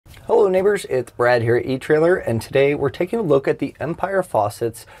Hello neighbors, it's Brad here at eTrailer, and today we're taking a look at the Empire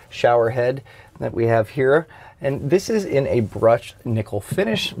Faucets shower head that we have here. And this is in a brushed nickel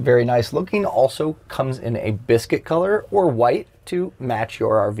finish, very nice looking. Also comes in a biscuit color or white to match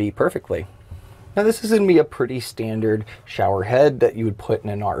your RV perfectly. Now this is going to be a pretty standard shower head that you would put in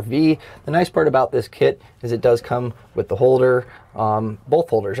an RV. The nice part about this kit is it does come with the holder, both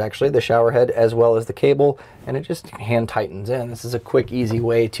holders actually, the shower head as well as the cable, and it just hand tightens in. This is a quick, easy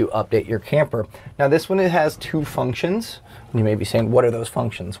way to update your camper. Now this one, it has two functions. You may be saying, what are those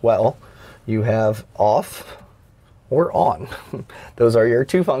functions? Well, you have off or on. Those are your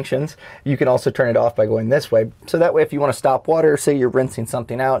two functions. You can also turn it off by going this way. So that way if you want to stop water, say you're rinsing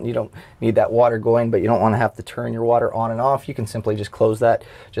something out and you don't need that water going, but you don't want to have to turn your water on and off, you can simply just close that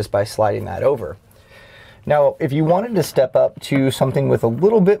just by sliding that over. Now, if you wanted to step up to something with a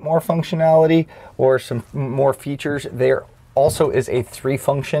little bit more functionality or some more features, there also is a 3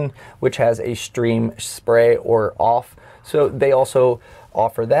 function, which has a stream, spray, or off. So they also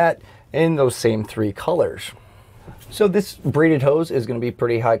offer that in those same 3 colors. So this braided hose is going to be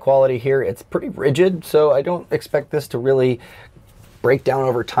pretty high quality here. It's pretty rigid, so I don't expect this to really break down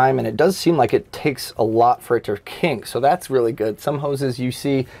over time, and it does seem like it takes a lot for it to kink, so that's really good. Some hoses you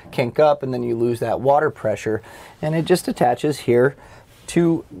see kink up and then you lose that water pressure, and it just attaches here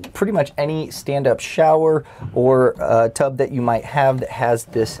to pretty much any stand-up shower or tub that you might have that has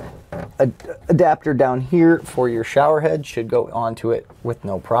this adapter down here for your shower head. Should go onto it with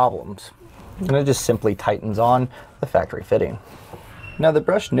no problems. And it just simply tightens on the factory fitting. Now the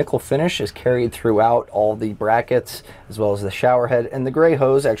brushed nickel finish is carried throughout all the brackets as well as the shower head, and the gray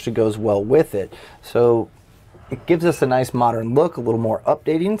hose actually goes well with it. So it gives us a nice modern look, a little more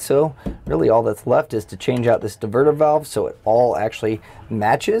updating. So really all that's left is to change out this diverter valve so it all actually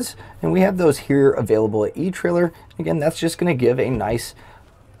matches. And we have those here available at eTrailer. Again, that's just going to give a nice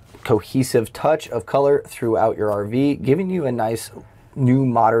cohesive touch of color throughout your RV, giving you a nice new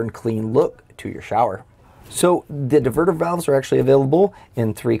modern clean look to your shower. So the diverter valves are actually available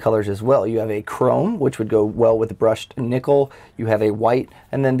in 3 colors as well. You have a chrome, which would go well with the brushed nickel. You have a white,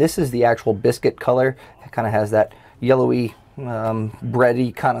 and then this is the actual biscuit color. It kind of has that yellowy,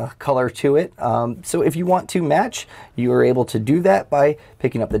 bready kind of color to it. So if you want to match, you are able to do that by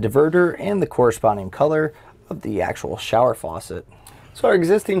picking up the diverter and the corresponding color of the actual shower faucet. So our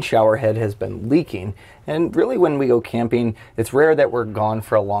existing shower head has been leaking, and really when we go camping, it's rare that we're gone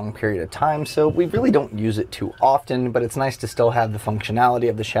for a long period of time, so we really don't use it too often, but it's nice to still have the functionality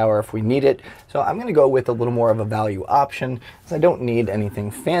of the shower if we need it. So I'm going to go with a little more of a value option, because I don't need anything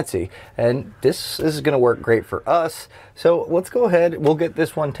fancy, and this is going to work great for us. So let's go ahead, we'll get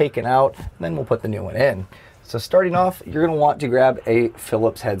this one taken out, and then we'll put the new one in. So starting off, you're going to want to grab a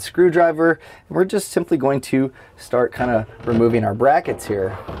Phillips head screwdriver, and we're just simply going to start kind of removing our brackets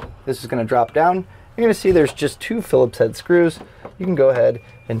here. This is going to drop down. You're going to see there's just 2 Phillips head screws. You can go ahead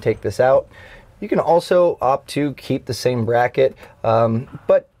and take this out. You can also opt to keep the same bracket,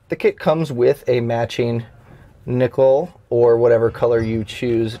 but the kit comes with a matching nickel or whatever color you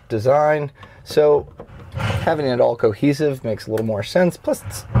choose design. So having it all cohesive makes a little more sense, plus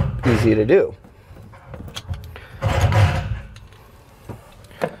it's easy to do.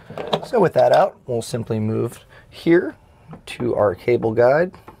 So with that out, we'll simply move here to our cable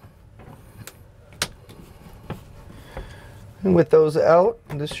guide. And with those out,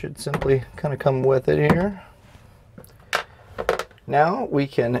 this should simply kind of come with it here. Now we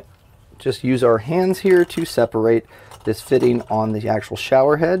can just use our hands here to separate this fitting on the actual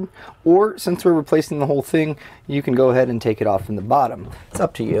shower head, or since we're replacing the whole thing, you can go ahead and take it off from the bottom. It's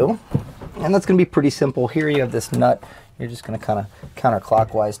up to you. And that's going to be pretty simple. Here you have this nut. You're just going to kind of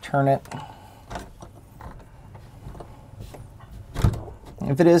counterclockwise turn it.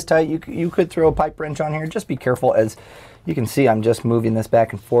 If it is tight, you could throw a pipe wrench on here. Just be careful. As you can see, I'm just moving this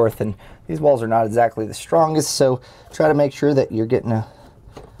back and forth, and these walls are not exactly the strongest, so try to make sure that you're getting a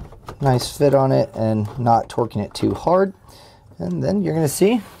nice fit on it and not torquing it too hard. And then you're going to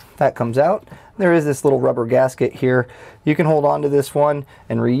see that comes out. There is this little rubber gasket here. You can hold on to this one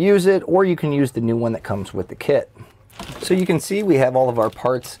and reuse it, or you can use the new one that comes with the kit. So you can see we have all of our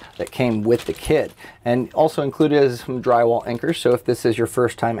parts that came with the kit, and also included is some drywall anchors. So if this is your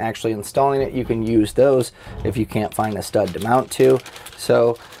first time actually installing it, you can use those if you can't find a stud to mount to.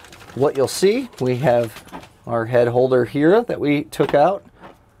 So what you'll see, we have our head holder here that we took out,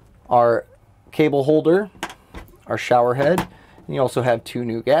 our cable holder, our shower head, and you also have 2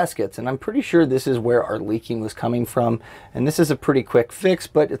 new gaskets. And I'm pretty sure this is where our leaking was coming from, and this is a pretty quick fix,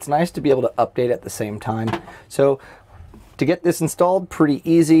 but it's nice to be able to update at the same time. So to get this installed, pretty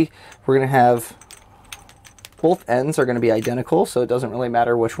easy. We're going to have Both ends are going to be identical, so it doesn't really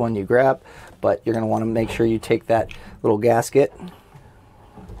matter which one you grab, but you're going to want to make sure you take that little gasket,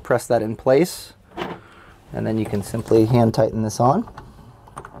 press that in place, and then you can simply hand tighten this on.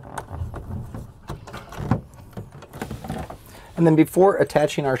 And then before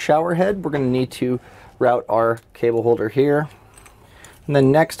attaching our shower head, we're going to need to route our cable holder here. And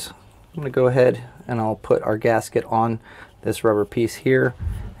then next, I'm going to go ahead and I'll put our gasket on this rubber piece here,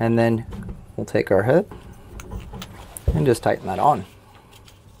 and then we'll take our head and just tighten that on.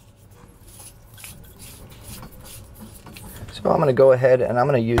 So I'm going to go ahead and I'm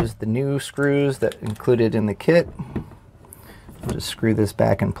going to use the new screws that included in the kit. I'll just screw this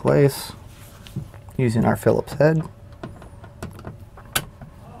back in place using our Phillips head.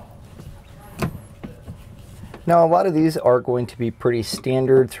 Now, a lot of these are going to be pretty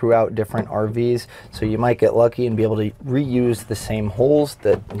standard throughout different RVs, so you might get lucky and be able to reuse the same holes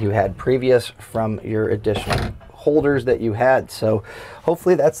that you had previous from your additional holders that you had. So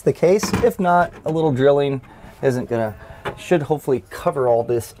hopefully that's the case. If not, a little drilling should hopefully cover all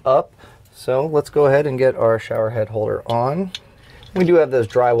this up. So let's go ahead and get our shower head holder on. We do have those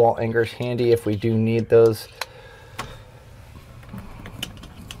drywall anchors handy if we do need those.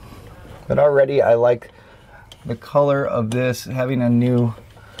 But already I like the color of this, having a new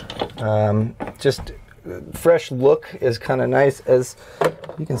just fresh look is kind of nice. As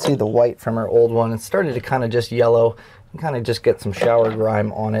you can see, the white from our old one, it's started to kind of just yellow and kind of just get some shower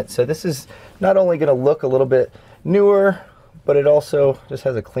grime on it. So this is not only going to look a little bit newer, but it also just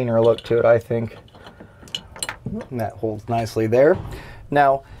has a cleaner look to it, I think. And that holds nicely there.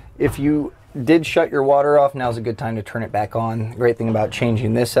 Now, if you did shut your water off, now's a good time to turn it back on. The great thing about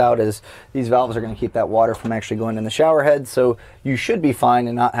changing this out is these valves are going to keep that water from actually going in the shower head, so you should be fine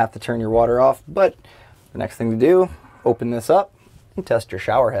and not have to turn your water off. But the next thing to do, open this up and test your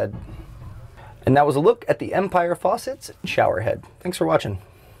shower head. And that was a look at the Empire Faucets shower head. Thanks for watching.